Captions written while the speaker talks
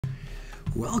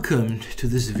Welcome to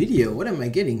this video. What am I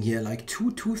getting here? Like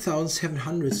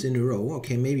 2,700s in a row.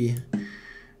 Okay, maybe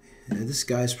this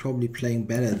guy is probably playing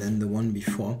better than the one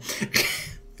before.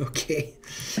 Okay,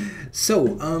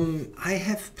 so I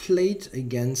have played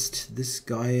against this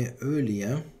guy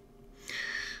earlier.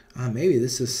 Maybe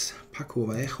this is Paco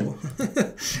Vallejo.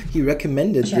 He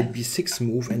recommended the b6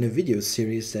 move in a video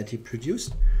series that he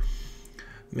produced.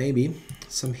 Maybe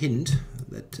some hint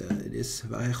that it is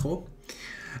Vallejo.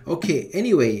 Okay,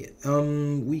 anyway,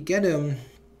 we get a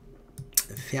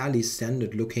fairly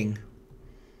standard looking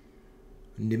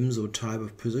Nimzo type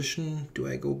of position. Do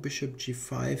I go bishop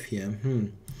g5 here?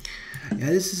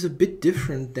 Yeah, this is a bit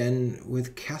different than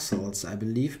with castles, I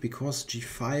believe, because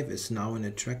g5 is now an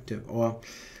attractive, or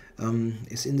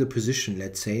is in the position,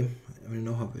 let's say. I don't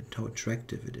know how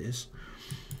attractive it is.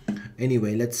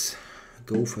 Anyway, let's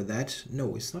go for that.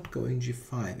 No, it's not going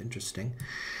g5. Interesting.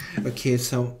 Okay,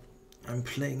 so I'm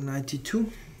playing knight d2.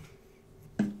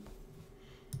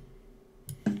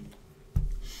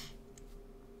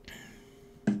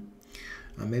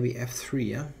 Maybe f3,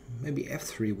 yeah? Maybe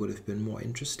f3 would have been more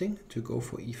interesting to go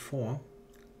for e4.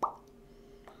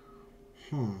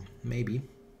 Maybe.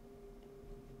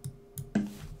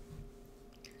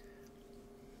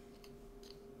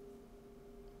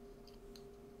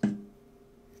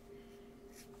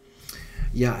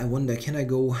 Yeah, I wonder, can I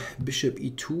go bishop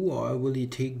e2 or will he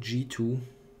take g2?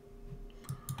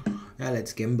 Yeah,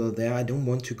 let's gamble there. I don't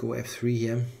want to go f3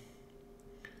 here.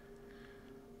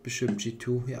 Bishop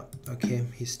g2, yeah, okay,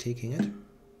 he's taking it.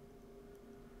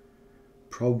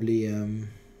 Probably,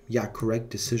 yeah, correct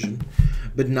decision.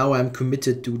 But now I'm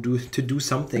committed to do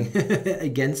something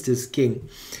against his king.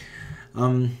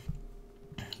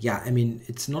 Yeah, I mean,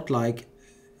 it's not like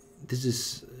this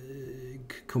is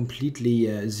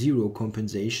completely zero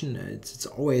compensation. It's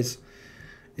always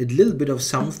a little bit of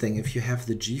something if you have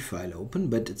the g file open,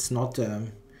 but it's not a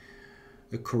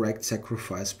correct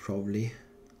sacrifice probably.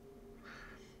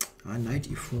 Knight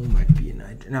e4 might be a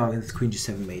knight. No, it's queen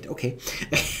g7 mate. Okay.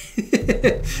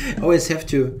 Always have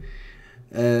to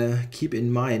keep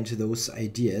in mind those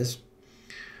ideas.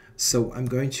 So I'm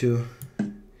going to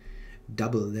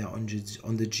double there on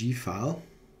the g file.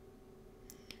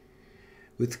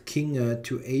 With king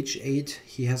to h8,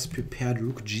 he has prepared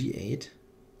rook g8.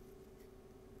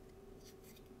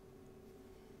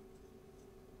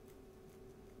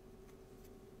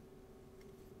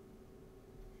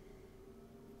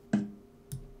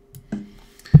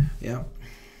 Yeah.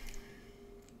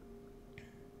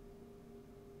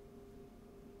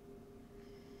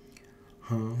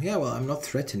 Yeah, well, I'm not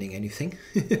threatening anything.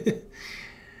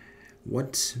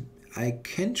 What I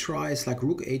can try is like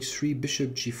rook h3,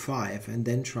 bishop g5, and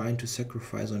then trying to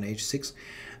sacrifice on h6. I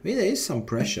mean, there is some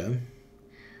pressure.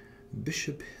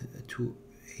 Bishop to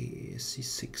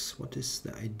c6. What is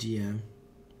the idea?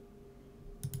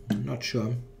 I'm not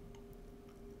sure.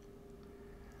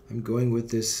 I'm going with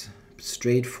this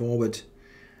straightforward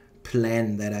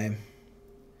plan that I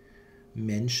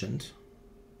mentioned.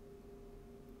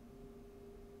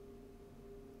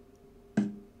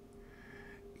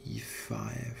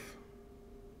 e5.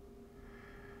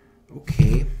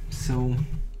 Okay, so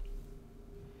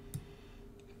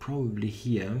probably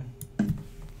here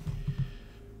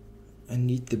I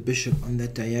need the bishop on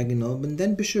that diagonal, but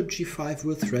then bishop g5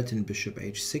 will threaten bishop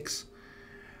h6.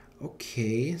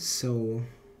 Okay, so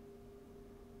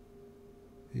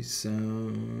he's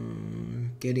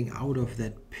getting out of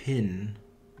that pin.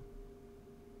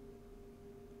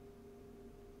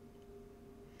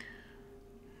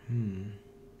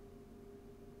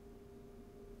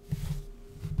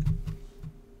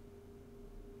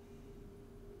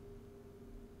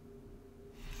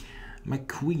 My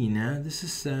queen, this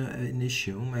is an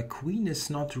issue. My queen is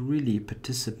not really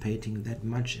participating that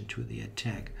much into the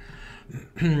attack.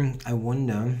 I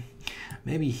wonder,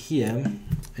 maybe here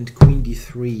and queen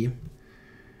d3.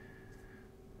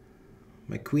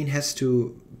 My queen has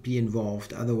to be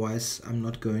involved, otherwise I'm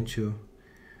not going to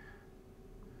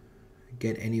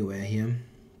get anywhere here.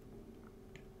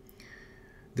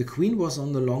 The queen was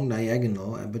on the long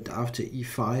diagonal, but after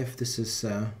e5 this is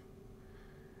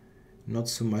not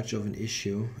so much of an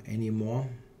issue anymore.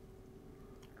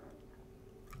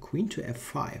 Queen to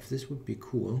f5, this would be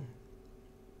cool.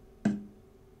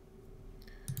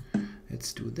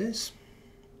 Let's do this.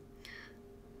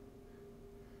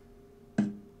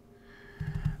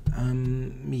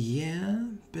 Yeah,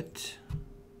 but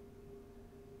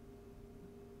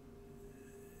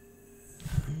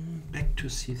back to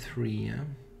c3, yeah.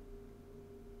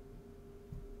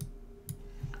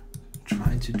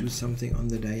 Trying to do something on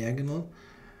the diagonal.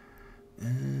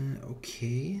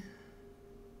 Okay.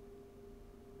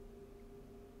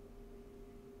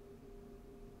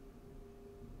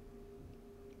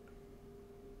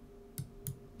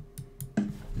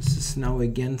 is now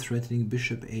again threatening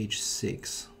bishop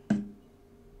h6.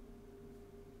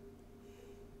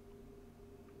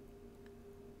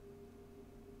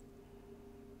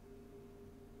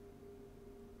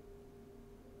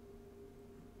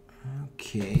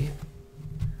 Okay.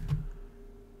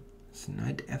 Is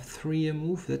knight f3 a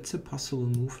move? That's a possible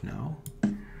move now.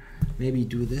 Maybe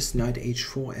do this, knight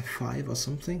h4, f5 or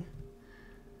something.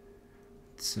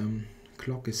 It's,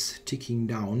 clock is ticking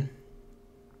down.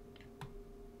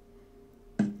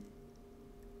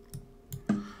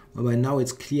 Well, by now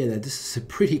it's clear that this is a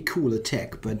pretty cool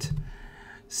attack, but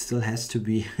still has to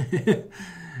be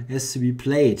has to be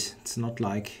played. It's not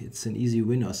like it's an easy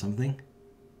win or something.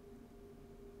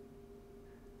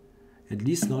 At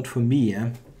least not for me.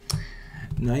 Yeah?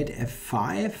 Knight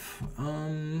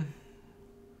f5.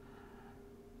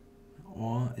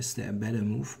 Or is there a better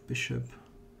move? Bishop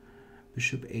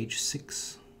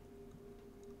h6.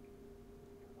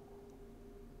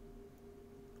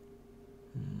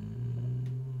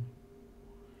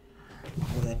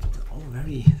 Oh,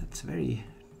 that's very,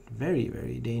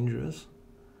 very dangerous.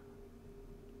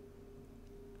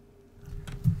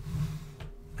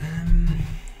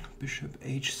 Bishop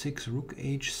h6, rook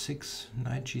h6,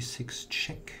 knight g6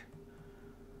 check.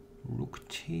 Rook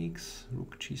takes,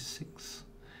 rook g6.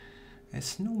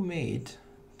 There's no mate.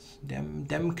 It's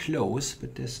damn close,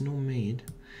 but there's no mate.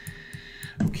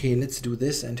 Okay, let's do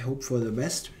this and hope for the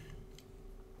best.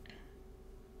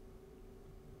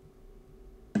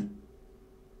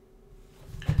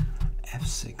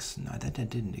 f6. No, that I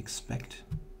didn't expect.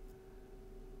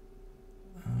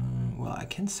 Well, I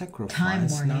can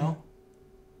sacrifice now.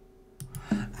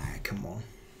 Ah, come on.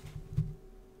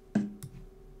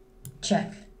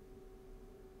 Check.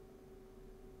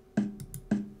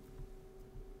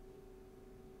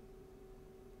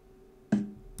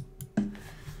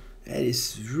 That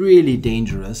is really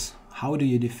dangerous. How do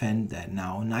you defend that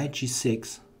now? Knight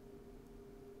g6.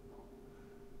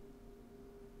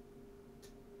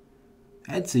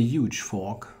 That's a huge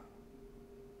fork.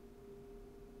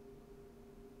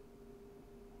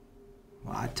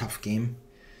 Wow, tough game.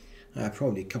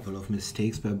 Probably a couple of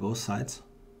mistakes by both sides.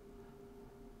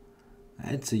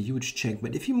 That's a huge check.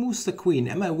 But if he moves the queen,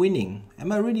 am I winning?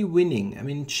 Am I really winning? I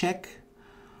mean, check.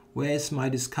 Where is my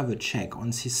discovered check?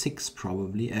 On c6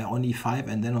 probably. On e5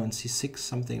 and then on c6,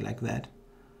 something like that.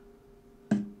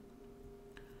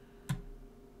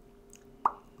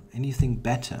 Anything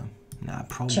better? Nah,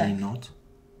 probably check. Not.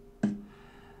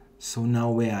 So now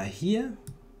we are here.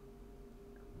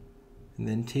 And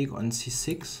then take on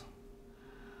c6.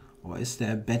 Or is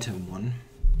there a better one?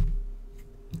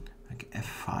 Like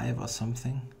f5 or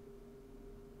something?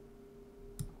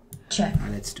 Check.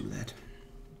 Let's do that.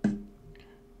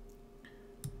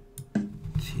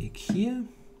 Take here.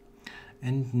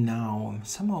 And now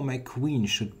somehow my queen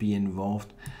should be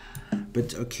involved.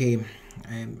 But okay,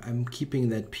 I'm keeping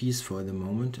that piece for the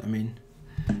moment. I mean,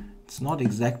 it's not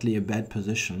exactly a bad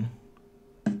position.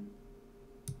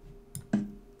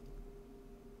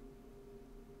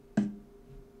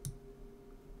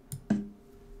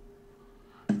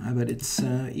 But it's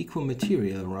equal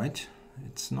material, right?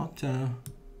 It's not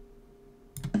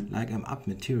like I'm up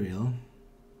material.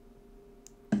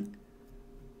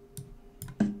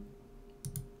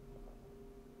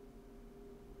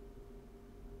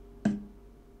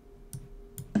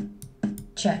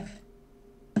 Check.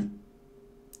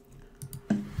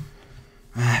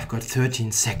 I've got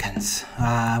 13 seconds.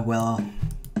 Well,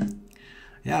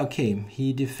 yeah, okay.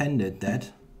 He defended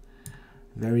that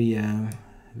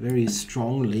very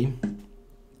strongly.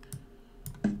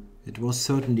 It was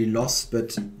certainly lost,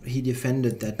 but he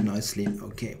defended that nicely.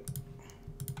 Okay.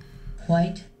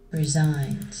 White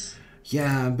resigns.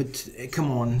 Yeah, but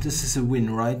come on, this is a win,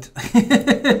 right?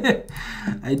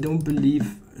 I don't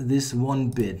believe this one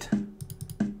bit.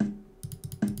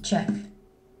 Check.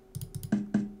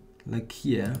 Like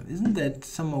here, isn't that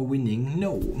somehow winning?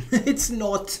 No, it's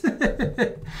not.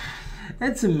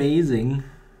 That's amazing.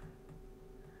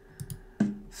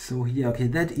 So yeah, okay,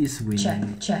 that is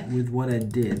winning. Check. With what I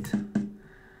did.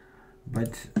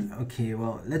 But okay,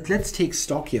 well, let's take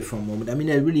stock here for a moment. I mean,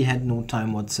 I really had no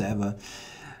time whatsoever.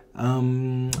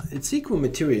 It's equal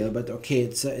material, but okay,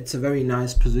 it's a very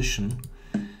nice position.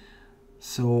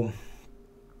 So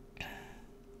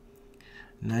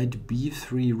knight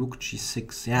b3, rook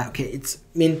g6. Yeah, okay,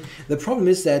 I mean, the problem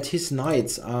is that his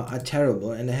knights are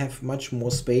terrible and they have much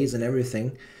more space and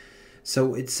everything.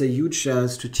 So it's a huge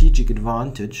strategic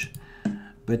advantage.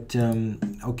 But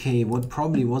okay, what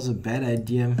probably was a bad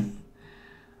idea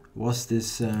was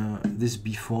this this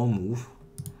b4 move.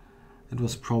 It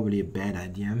was probably a bad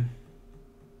idea.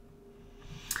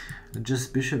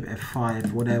 just bishop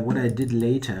f5. What I did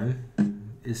later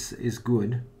is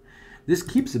good. This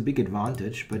keeps a big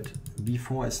advantage, but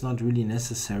b4 is not really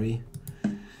necessary.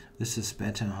 This is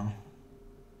better, huh?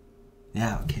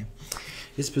 Yeah, okay.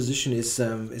 His position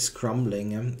is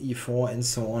crumbling, e4 and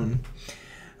so on.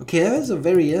 Okay, that was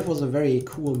a very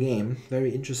cool game,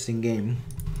 very interesting game.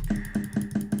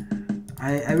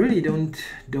 I really don't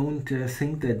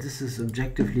think that this is,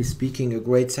 objectively speaking, a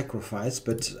great sacrifice,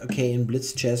 but okay, in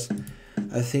Blitz chess,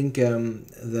 I think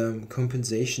the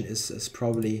compensation is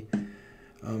probably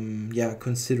yeah,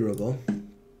 considerable.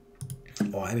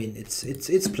 Or I mean,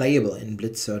 it's playable in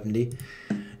Blitz certainly,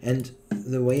 and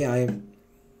the way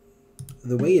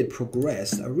it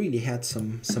progressed, I really had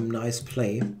some nice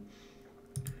play.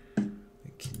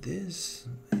 Like this,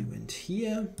 I went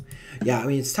here. Yeah, I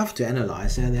mean, it's tough to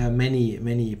analyze. There are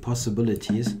many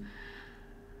possibilities.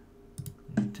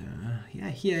 And, yeah,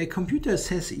 here a computer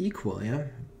says equal. Yeah,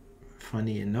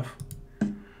 funny enough.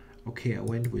 Okay, I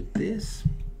went with this,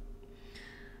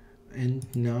 and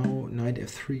now knight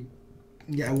f3.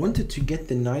 Yeah, I wanted to get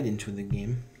the knight into the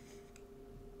game.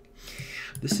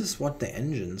 This is what the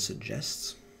engine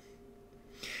suggests.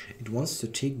 It wants to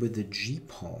take with the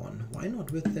g-pawn. Why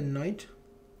not with the knight?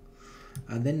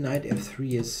 And then knight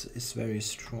f3 is very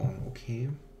strong. Okay.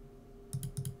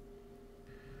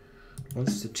 It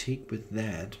wants to take with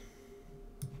that.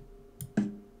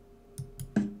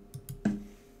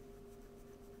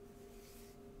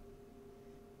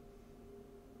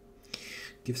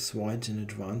 Gives white an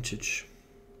advantage.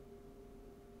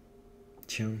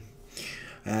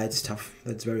 It's tough.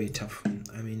 That's very tough.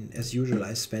 I mean, as usual,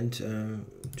 I spent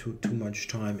too much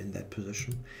time in that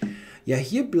position. Yeah,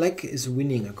 here black is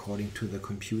winning according to the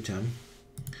computer.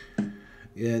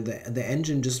 Yeah, the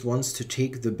engine just wants to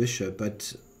take the bishop,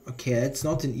 but okay, it's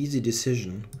not an easy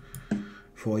decision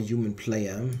for a human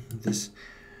player.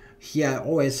 Here I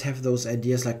always have those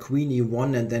ideas like queen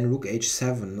e1 and then rook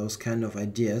h7, those kind of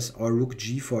ideas, or rook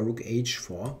g4, rook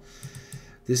h4,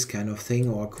 this kind of thing,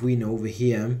 or queen over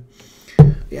here.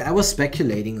 Yeah, I was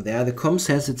speculating there. The com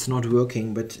says it's not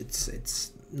working, but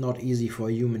it's not easy for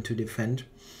a human to defend.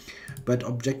 But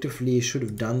objectively, should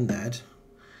have done that.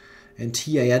 And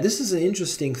here, yeah, this is an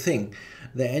interesting thing.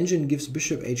 The engine gives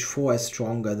bishop h4 as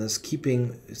stronger, thus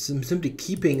simply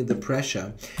keeping the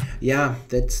pressure. Yeah,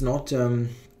 that's not.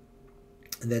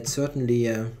 That's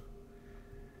certainly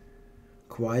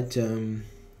quite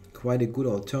a good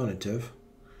alternative.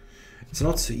 It's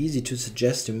not so easy to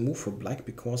suggest a move for black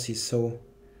because he's so,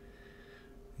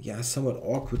 yeah, somewhat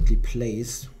awkwardly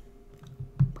placed.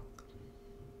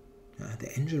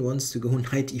 The engine wants to go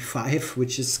knight e5,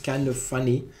 which is kind of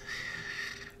funny.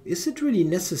 Is it really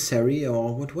necessary,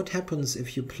 or what happens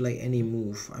if you play any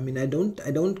move? I mean, I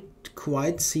don't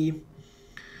quite see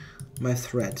my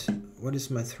threat. What is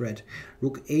my threat?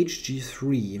 Rook h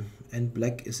g3, and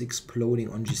black is exploding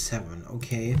on g7.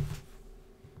 Okay.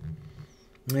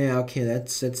 Yeah, okay,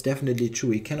 that's definitely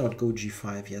true. He cannot go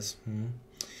g5. Yes.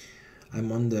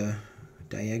 I'm on the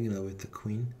diagonal with the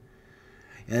queen.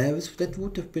 Yeah, that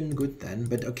would have been good then.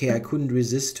 But okay, I couldn't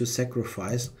resist to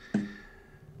sacrifice.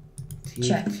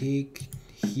 Take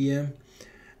here,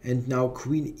 and now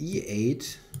queen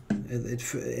e8.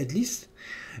 At least.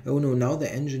 Oh no, now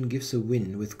the engine gives a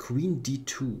win with queen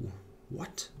d2.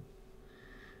 What?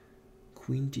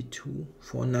 Queen d2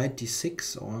 for knight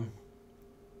d6 or...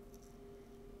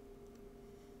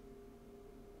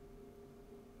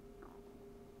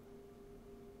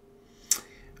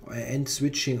 And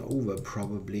switching over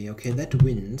probably. Okay, that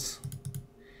wins.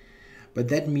 But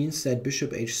that means that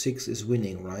bishop h6 is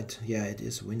winning, right? Yeah, it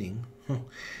is winning.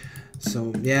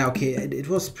 So, yeah, okay, it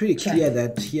was pretty clear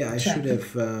that here I should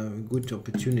have good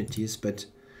opportunities, but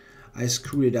I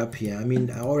screwed it up here. I mean,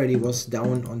 I already was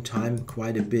down on time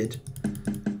quite a bit.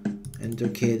 And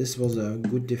okay, this was a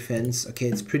good defense. Okay,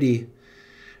 it's pretty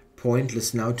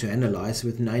pointless now to analyze.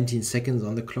 With 19 seconds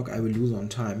on the clock, I will lose on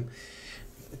time.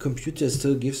 The computer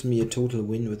still gives me a total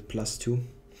win with +2.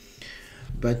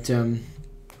 But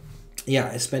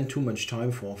yeah, I spent too much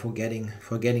time for getting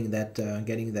that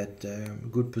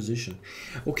good position.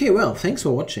 Okay, well, thanks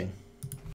for watching.